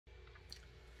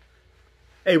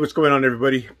Hey, what's going on,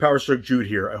 everybody? Power Stroke Jude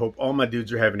here. I hope all my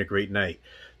dudes are having a great night.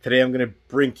 Today I'm going to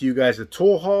bring to you guys a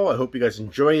tool haul. I hope you guys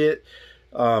enjoy it.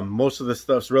 Most of the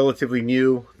stuff's relatively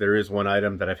new. There is one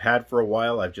item that I've had for a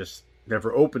while. I've just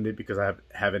never opened it because I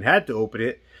haven't had to open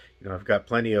it. You know, I've got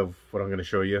plenty of what I'm going to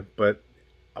show you, but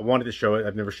I wanted to show it.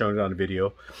 I've never shown it on a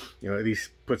video. You know, at least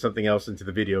put something else into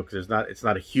the video because it's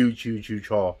not a huge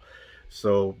haul.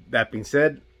 So that being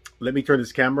said, let me turn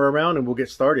this camera around and we'll get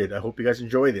started. I hope you guys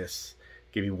enjoy this.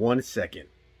 Give me 1 second.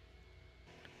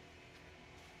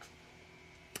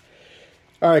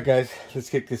 Alright guys, let's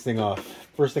kick this thing off.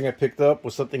 First thing I picked up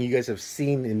was something you guys have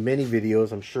seen in many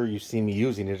videos. I'm sure you've seen me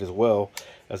using it as well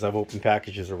as I've opened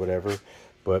packages or whatever.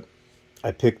 But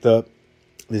I picked up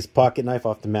this pocket knife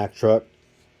off the Mack truck.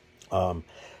 I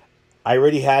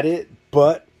already had it,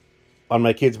 but on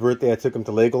my kid's birthday I took him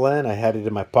to Legoland. I had it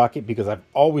in my pocket because I've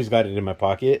always got it in my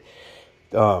pocket.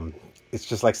 It's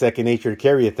just like second nature to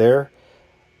carry it there.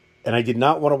 And I did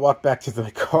not want to walk back to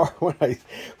my car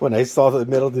when I saw the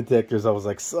metal detectors. I was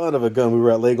like, son of a gun. We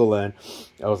were at Legoland.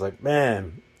 I was like,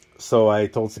 man. So I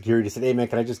told security, I said, hey, man,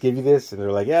 can I just give you this? And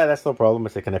they're like, yeah, that's no problem.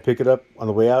 I said, can I pick it up on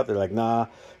the way out? They're like, nah.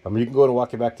 I mean, you can go and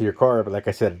walk it back to your car. But like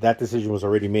I said, that decision was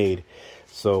already made.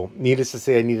 So needless to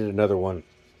say, I needed another one.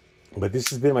 But this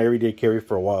has been my everyday carry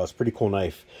for a while. It's a pretty cool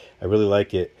knife. I really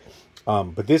like it.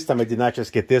 But this time I did not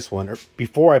just get this one.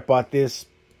 Before I bought this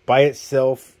by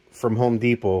itself from Home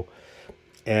Depot,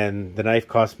 and the knife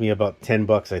cost me about 10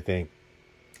 bucks, I think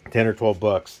 10 or 12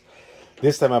 bucks.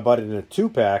 This time I bought it in a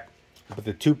 2-pack, but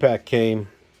the 2-pack came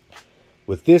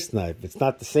with this knife. It's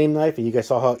not the same knife, and you guys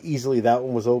saw how easily that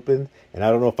one was opened. And I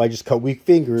don't know if I just cut weak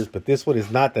fingers, but this one is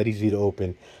not that easy to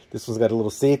open. This one's got a little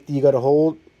safety you got to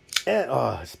hold,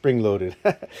 and spring loaded.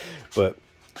 But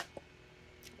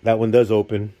that one does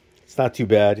open. It's not too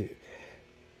bad.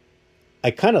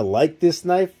 I kind of like this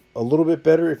knife a little bit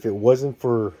better if it wasn't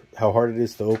for how hard it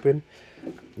is to open.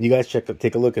 You guys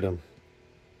take a look at them.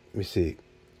 Let me see.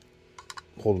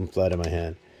 Hold them flat in my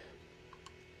hand.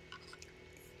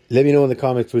 Let me know in the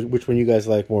comments which one you guys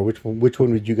like more. Which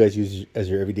one would you guys use as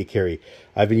your everyday carry?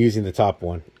 I've been using the top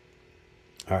one.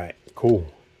 All right, cool.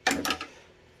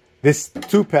 This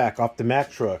 2-pack off the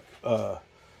Mack truck.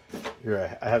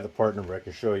 Here, I have the part number. I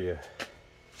can show you.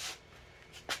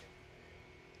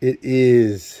 It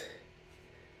is,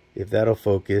 if that'll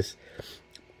focus,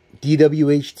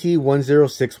 DWHT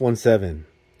 10617.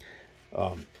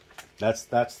 That's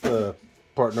the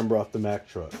part number off the Mack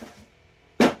truck.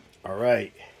 All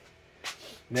right.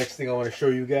 Next thing I want to show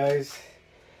you guys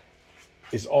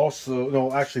is also,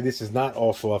 no, actually this is not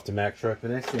also off the Mack truck. The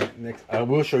next I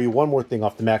will show you one more thing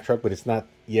off the Mack truck, but it's not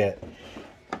yet.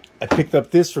 I picked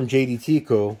up this from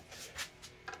JDTCo.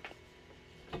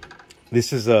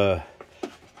 This is a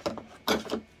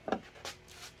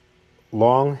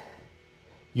long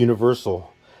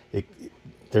universal. They're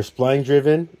spline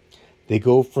driven. They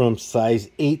go from size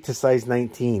 8 to size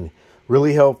 19.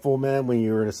 Really helpful, man, when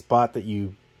you're in a spot that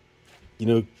you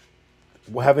know,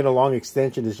 having a long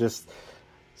extension is just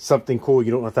something cool.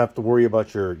 You don't have to worry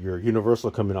about your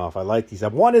universal coming off. I like these. I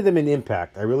wanted them in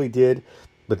Impact. I really did,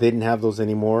 but they didn't have those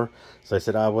anymore. So I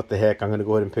said, what the heck? I'm going to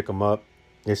go ahead and pick them up.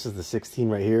 This is the 16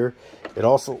 right here. It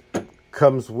also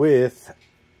comes with,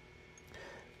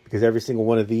 because every single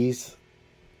one of these,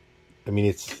 I mean,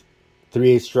 it's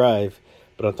 3/8 drive,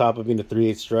 but on top of being a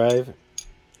 3/8 drive,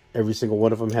 every single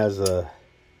one of them has a,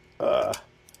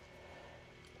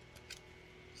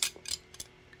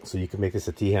 so you can make this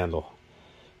a T-handle,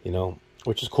 you know,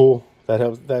 which is cool. That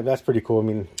helps. That's pretty cool. I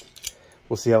mean,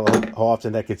 we'll see how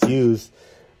often that gets used,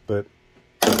 but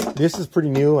this is pretty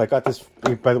new. I got this,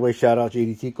 by the way, shout out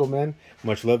JDTCo, man.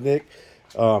 Much love, Nick.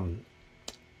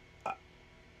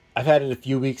 I've had it a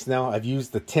few weeks now. I've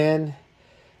used the 10,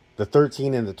 the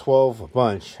 13, and the 12 a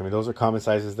bunch. I mean, those are common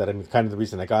sizes that, I mean, kind of the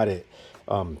reason I got it.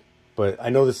 But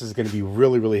I know this is going to be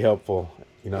really helpful,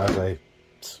 you know,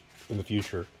 in the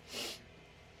future.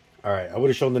 All right, I would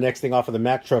have shown the next thing off of the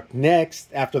Mack truck next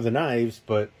after the knives,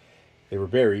 but they were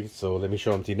buried. So let me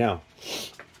show them to you now.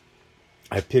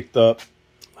 I picked up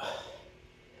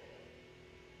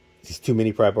these two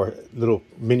mini pry bar, little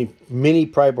mini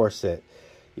pry bar set.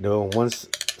 You know, one's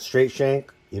straight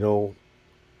shank, you know,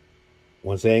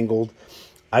 one's angled.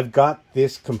 I've got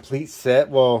this complete set.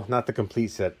 Well, not the complete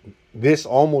set. This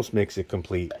almost makes it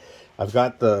complete. I've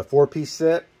got the 4-piece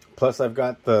set, plus I've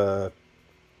got the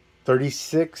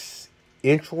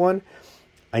 36-inch one.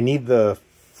 I need the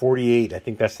 48. I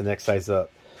think that's the next size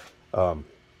up. And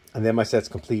then my set's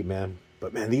complete, man.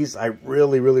 But man, these, I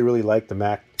really like the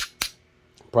Mack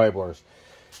pry bars.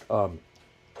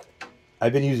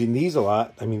 I've been using these a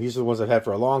lot. I mean, these are the ones I've had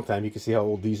for a long time. You can see how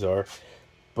old these are.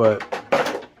 But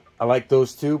I like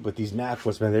those too, but these Mac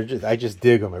ones, man, I just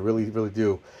dig them. I really, really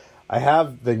do. I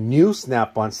have the new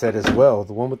Snap-on set as well,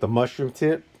 the one with the mushroom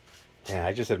tip. Yeah,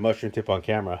 I just said mushroom tip on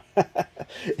camera.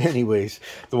 Anyways,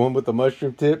 the one with the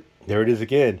mushroom tip, there it is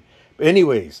again. But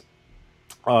anyways,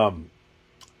 but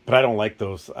I don't like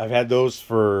those. I've had those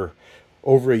for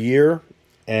over a year,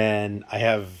 and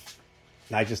I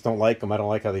just don't like them. I don't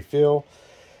like how they feel.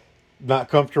 Not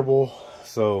comfortable.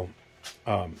 So,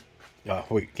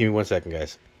 wait, give me 1 second,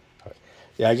 guys.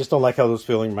 Yeah, I just don't like how those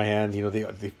feel in my hand. You know,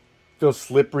 they feel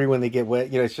slippery when they get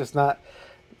wet. You know, it's just not,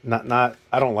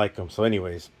 I don't like them. So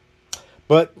anyways,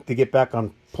 but to get back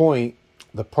on point,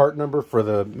 the part number for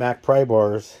the Mac pry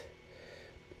bars,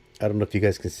 I don't know if you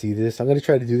guys can see this. I'm going to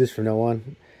try to do this from now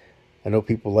on. I know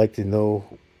people like to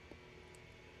know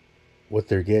what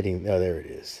they're getting. Oh, there it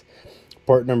is.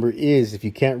 Part number is, if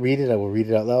you can't read it, I will read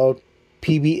it out loud.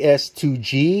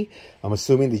 PBS2G. I'm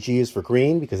assuming the G is for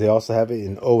green because they also have it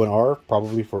in O and R,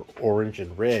 probably for orange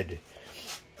and red.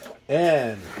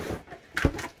 And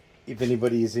if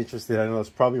anybody is interested, I know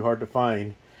it's probably hard to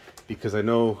find because I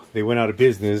know they went out of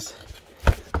business,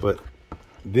 but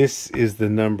this is the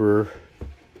number.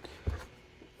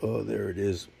 Oh, there it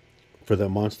is for the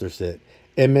monster set.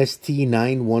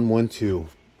 MST9112.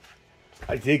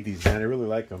 I dig these, man. I really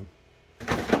like them.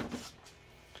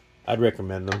 I'd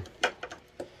recommend them.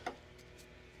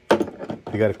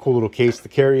 They got a cool little case to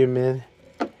carry them in.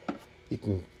 You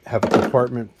can have a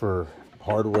compartment for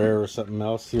hardware or something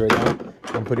else. See right now?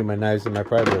 I'm putting my knives and my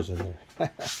pry bars in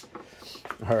there.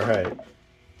 All right.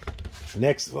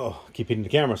 Next, oh, keep hitting the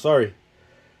camera. Sorry.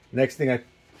 Next thing I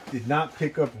did not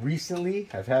pick up recently.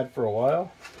 I've had for a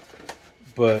while,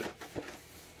 but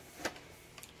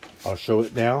I'll show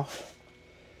it now.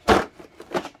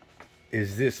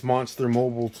 Is this Monster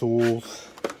Mobile Tools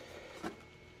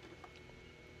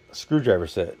screwdriver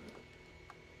set.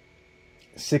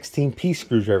 16-piece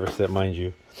screwdriver set, mind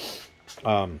you.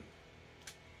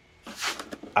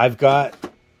 I've got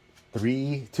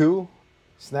two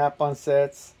Snap-on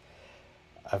sets.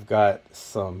 I've got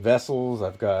some vessels.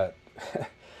 I've got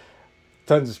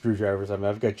tons of screwdrivers. I mean,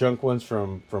 I've got junk ones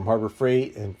from Harbor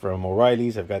Freight and from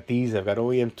O'Reilly's. I've got these. I've got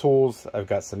OEM tools. I've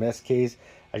got some SKs.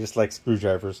 I just like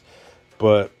screwdrivers.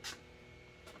 But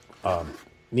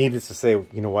needless to say,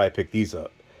 you know why I picked these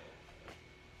up.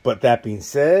 But that being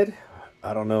said,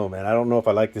 I don't know, man. I don't know if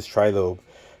I like this tri-lobe.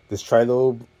 This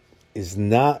tri-lobe is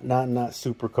not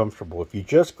super comfortable. If you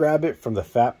just grab it from the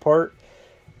fat part,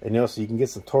 and you know, so you can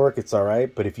get some torque, it's all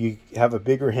right. But if you have a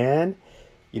bigger hand,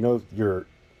 you know, you're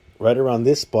right around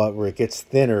this spot where it gets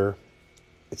thinner.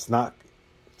 It's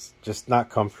just not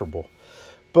comfortable.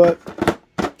 But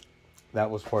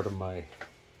that was part of my,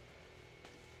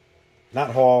 not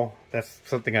haul. That's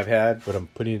something I've had, but I'm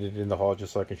putting it in the haul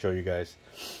just so I can show you guys.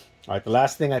 All right, the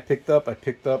last thing I picked up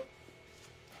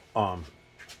from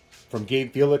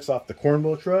Gabe Felix off the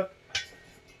Cornwell truck.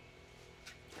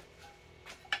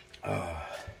 I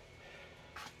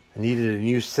needed a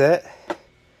new set,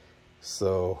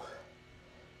 so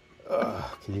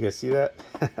can you guys see that?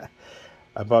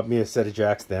 I bought me a set of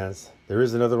jack stands. There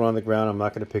is another one on the ground. I'm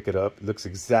not going to pick it up. It looks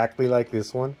exactly like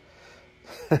this one.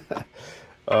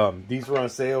 These were on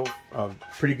sale.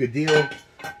 Pretty good deal.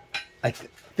 I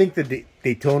think the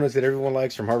Daytonas that everyone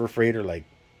likes from Harbor Freight are like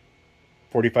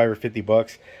 45 or 50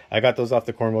 bucks. I got those off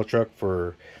the Cornwell truck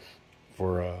for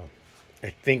I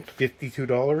think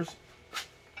 $52.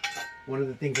 One of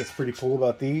the things that's pretty cool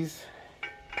about these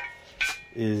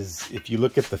is if you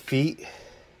look at the feet,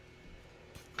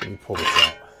 let me pull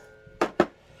this out.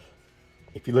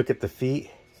 If you look at the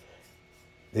feet,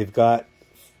 they've got,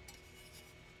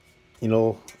 you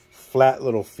know, flat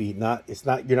little feet.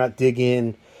 You're not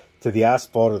digging to the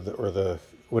asphalt or the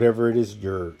whatever it is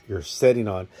you're setting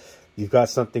on. You've got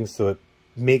something so it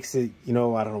makes it, you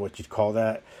know, I don't know what you'd call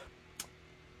that.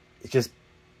 It just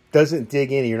doesn't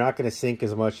dig in. You're not going to sink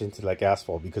as much into like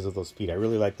asphalt because of those feet. I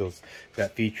really like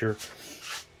that feature.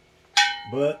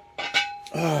 But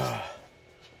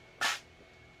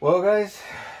well, guys,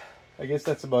 I guess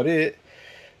that's about it.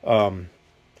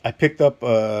 I picked up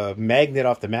a magnet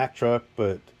off the Mac truck,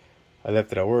 but I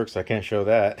left it at work, so I can't show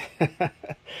that.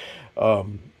 I'll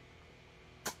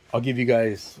give you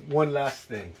guys one last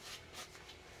thing.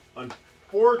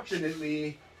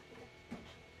 Unfortunately,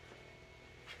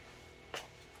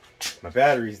 my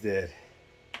battery's dead.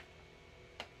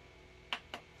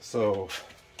 So,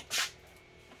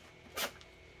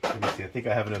 let me see. I think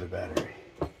I have another battery.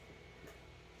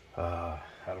 I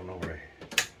don't know where.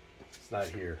 It's not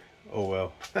here. Oh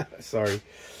well. Sorry.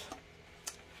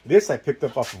 This I picked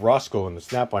up off of Roscoe in the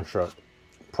Snap-on truck.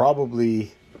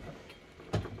 Probably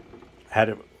had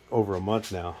it over a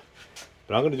month now.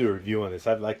 But I'm going to do a review on this.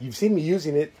 You've seen me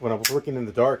using it when I was working in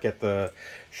the dark at the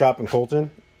shop in Colton.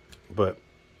 But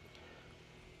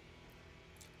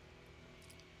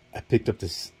I picked up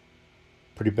this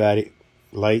pretty bad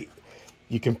light.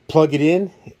 You can plug it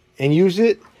in and use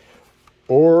it,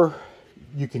 or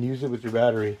you can use it with your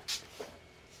battery.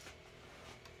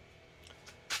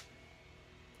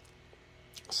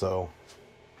 So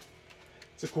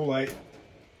it's a cool light.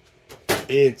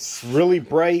 It's really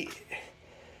bright.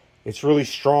 It's really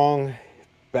strong.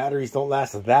 Batteries don't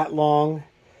last that long.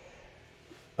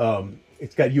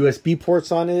 It's got USB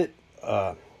ports on it.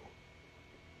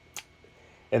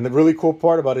 And the really cool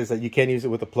part about it is that you can use it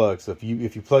with a plug. So if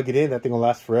you plug it in, that thing will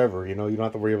last forever. You know, you don't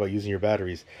have to worry about using your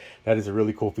batteries. That is a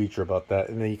really cool feature about that.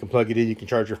 And then you can plug it in. You can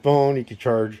charge your phone. You can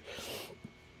charge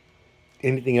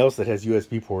anything else that has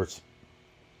USB ports.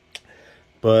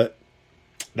 But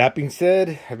that being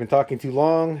said, I've been talking too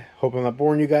long. Hope I'm not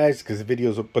boring you guys because the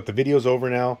video's over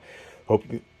now. Hope,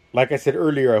 like I said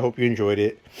earlier, I hope you enjoyed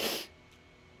it.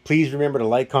 Please remember to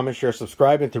like, comment, share,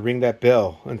 subscribe, and to ring that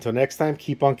bell. Until next time,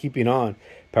 keep on keeping on.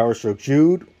 Power Stroke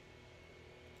Jude,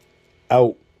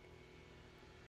 out.